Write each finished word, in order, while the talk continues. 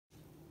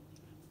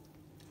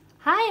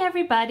Hi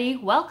everybody,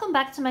 welcome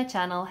back to my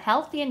channel,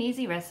 Healthy and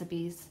Easy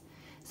Recipes.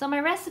 So my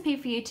recipe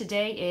for you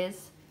today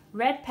is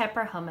red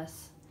pepper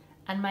hummus.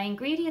 And my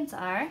ingredients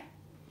are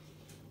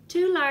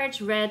 2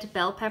 large red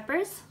bell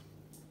peppers,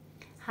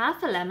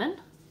 half a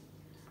lemon,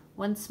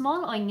 1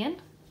 small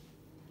onion,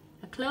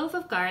 a clove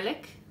of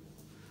garlic,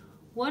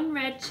 1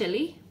 red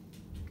chilli,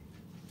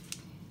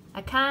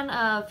 a can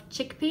of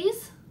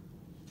chickpeas,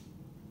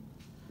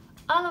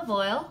 olive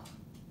oil,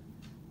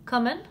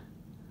 cumin,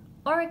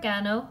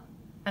 oregano,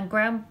 and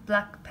ground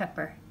black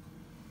pepper.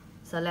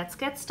 So let's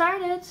get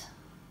started.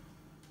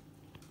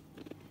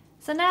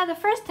 So now the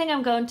first thing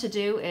I'm going to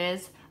do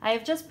is I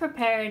have just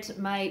prepared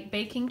my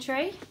baking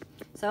tray.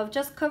 So I've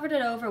just covered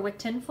it over with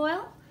tin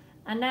foil,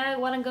 and now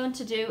what I'm going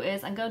to do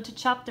is I'm going to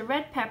chop the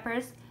red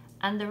peppers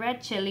and the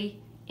red chili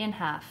in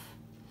half.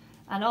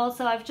 And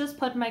also I've just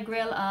put my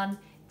grill on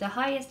the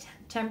highest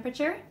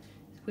temperature.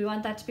 We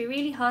want that to be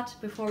really hot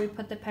before we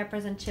put the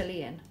peppers and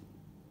chili in.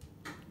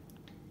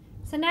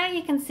 So now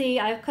you can see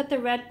I've cut the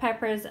red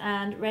peppers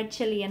and red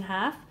chili in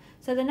half.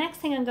 So the next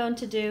thing I'm going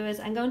to do is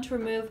I'm going to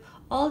remove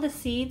all the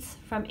seeds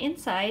from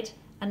inside,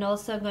 and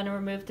also I'm going to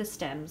remove the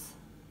stems.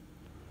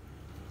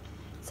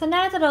 So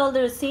now that all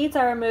the seeds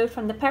are removed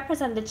from the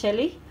peppers and the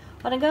chili,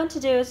 what I'm going to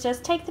do is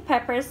just take the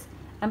peppers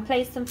and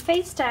place them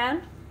face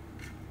down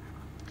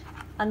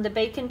on the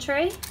baking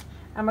tray,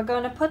 and we're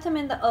going to put them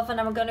in the oven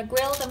and we're going to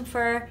grill them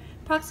for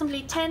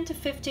approximately 10 to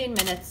 15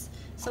 minutes.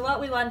 So what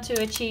we want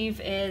to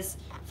achieve is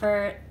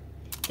for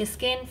the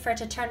skin for it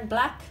to turn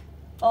black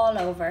all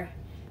over,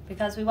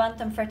 because we want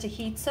them for it to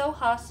heat so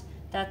hot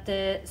that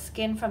the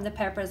skin from the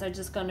peppers are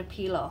just going to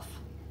peel off.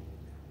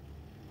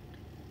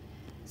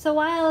 So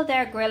while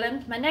they're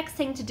grilling, my next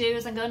thing to do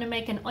is I'm going to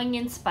make an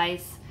onion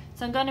spice.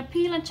 So I'm going to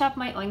peel and chop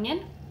my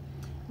onion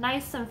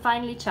nice and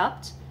finely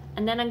chopped,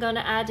 and then I'm going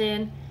to add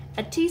in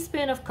a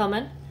teaspoon of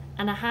cumin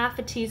and a half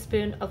a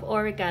teaspoon of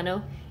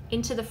oregano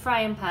into the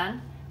frying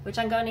pan, which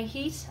I'm going to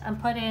heat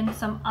and put in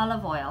some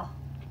olive oil.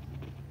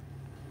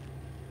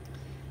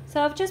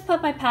 So I've just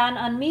put my pan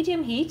on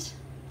medium heat,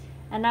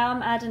 and now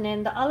I'm adding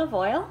in the olive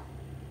oil.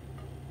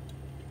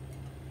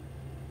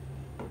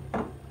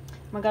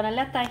 We're going to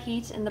let that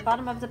heat in the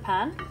bottom of the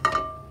pan.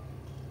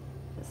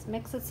 Just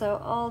mix it so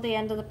all the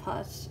end of the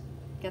pot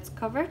gets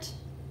covered.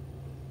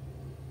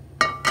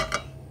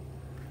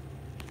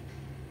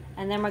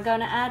 And then we're going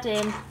to add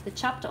in the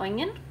chopped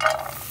onion.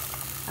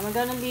 And we're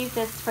going to leave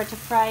this for it to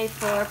fry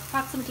for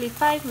approximately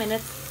 5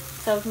 minutes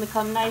so it can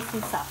become nice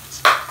and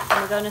soft.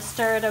 And we're going to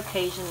stir it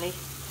occasionally.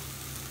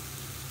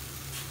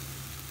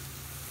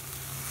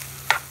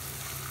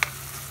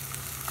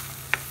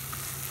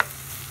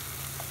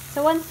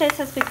 So once this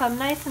has become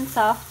nice and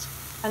soft,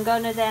 I'm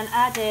going to then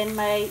add in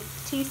my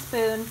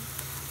teaspoon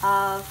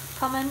of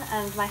cumin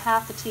and my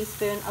half a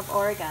teaspoon of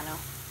oregano.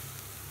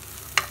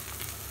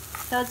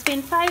 So it's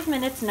been 5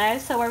 minutes now,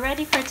 so we're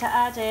ready for it to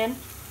add in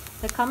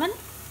the cumin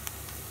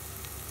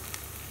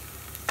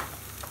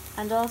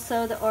and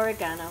also the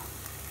oregano.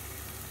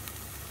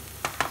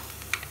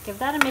 Give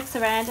that a mix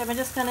around, and we're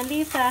just going to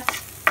leave that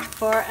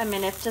for a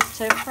minute just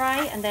to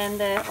fry, and then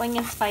the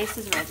onion spice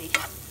is ready.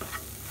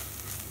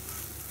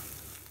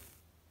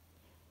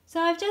 So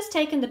I've just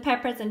taken the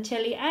peppers and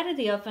chili out of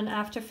the oven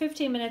after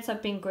 15 minutes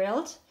of being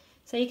grilled.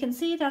 So you can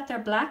see that they're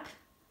black.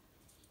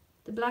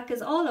 The black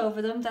is all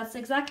over them. That's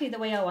exactly the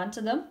way I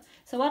wanted them.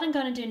 So what I'm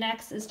going to do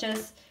next is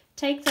just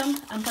take them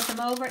and put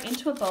them over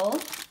into a bowl.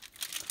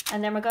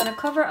 And then we're going to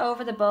cover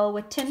over the bowl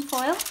with tin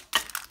foil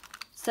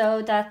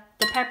so that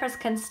the peppers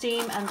can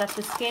steam and that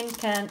the skin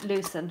can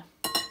loosen.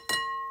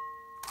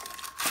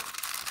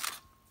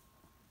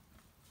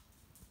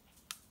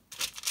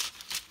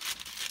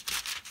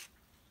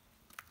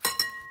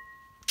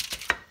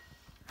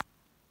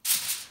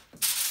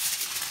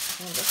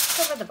 And just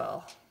cover the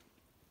bowl.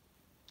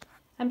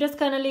 I'm just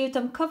going to leave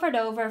them covered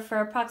over for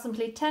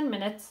approximately 10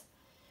 minutes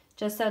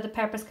just so the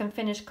peppers can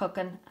finish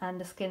cooking and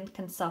the skin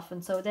can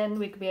soften, so then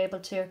we could be able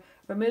to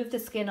remove the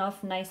skin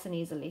off nice and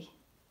easily.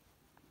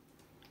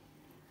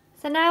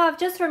 So now I've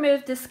just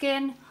removed the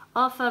skin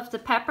off of the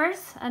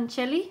peppers and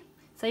chili,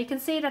 so you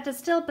can see that it's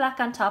still black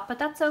on top, but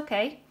that's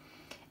okay.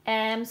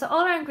 So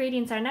all our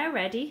ingredients are now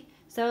ready.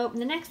 So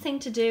the next thing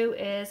to do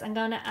is I'm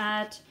going to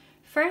add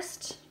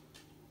first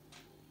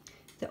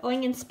the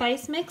onion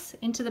spice mix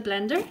into the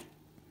blender.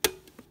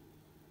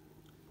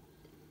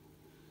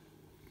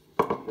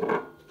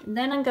 And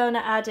then I'm going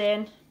to add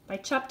in my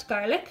chopped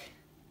garlic.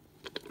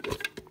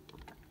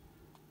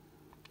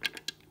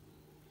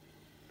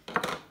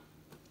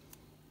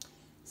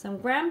 Some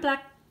ground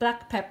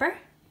black pepper.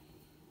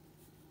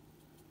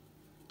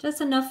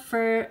 Just enough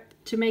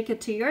to make it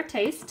to your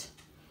taste.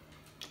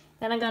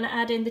 Then I'm going to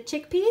add in the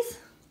chickpeas.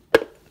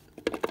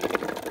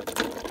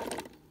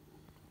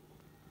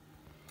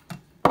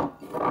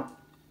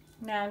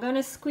 Now I'm going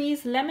to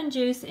squeeze lemon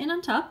juice in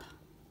on top.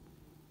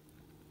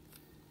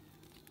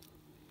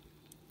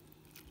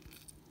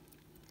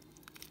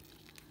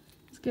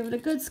 Just give it a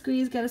good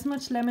squeeze, get as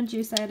much lemon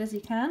juice out as you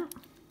can.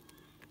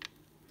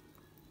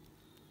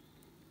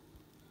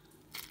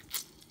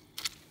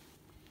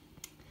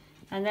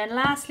 And then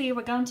lastly,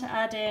 we're going to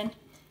add in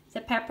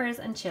the peppers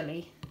and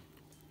chili.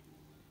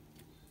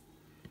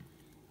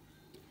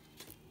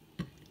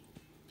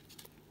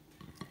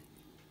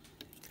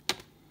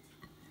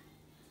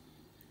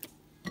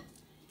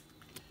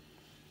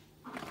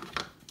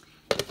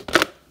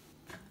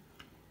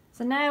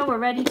 So now we're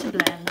ready to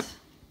blend.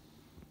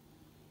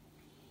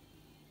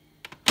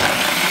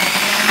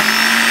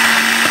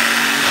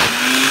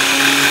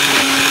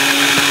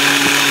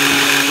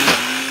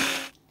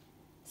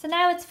 So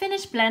now it's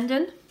finished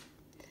blending,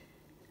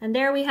 and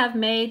there we have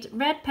made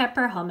red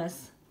pepper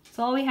hummus.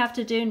 So all we have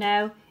to do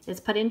now is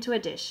put into a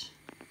dish.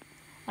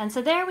 And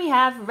so there we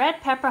have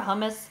red pepper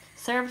hummus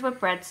served with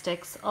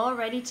breadsticks, all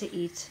ready to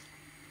eat.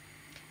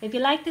 If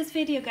you like this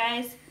video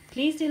guys,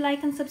 please do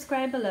like and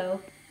subscribe below.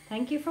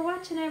 Thank you for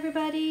watching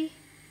everybody.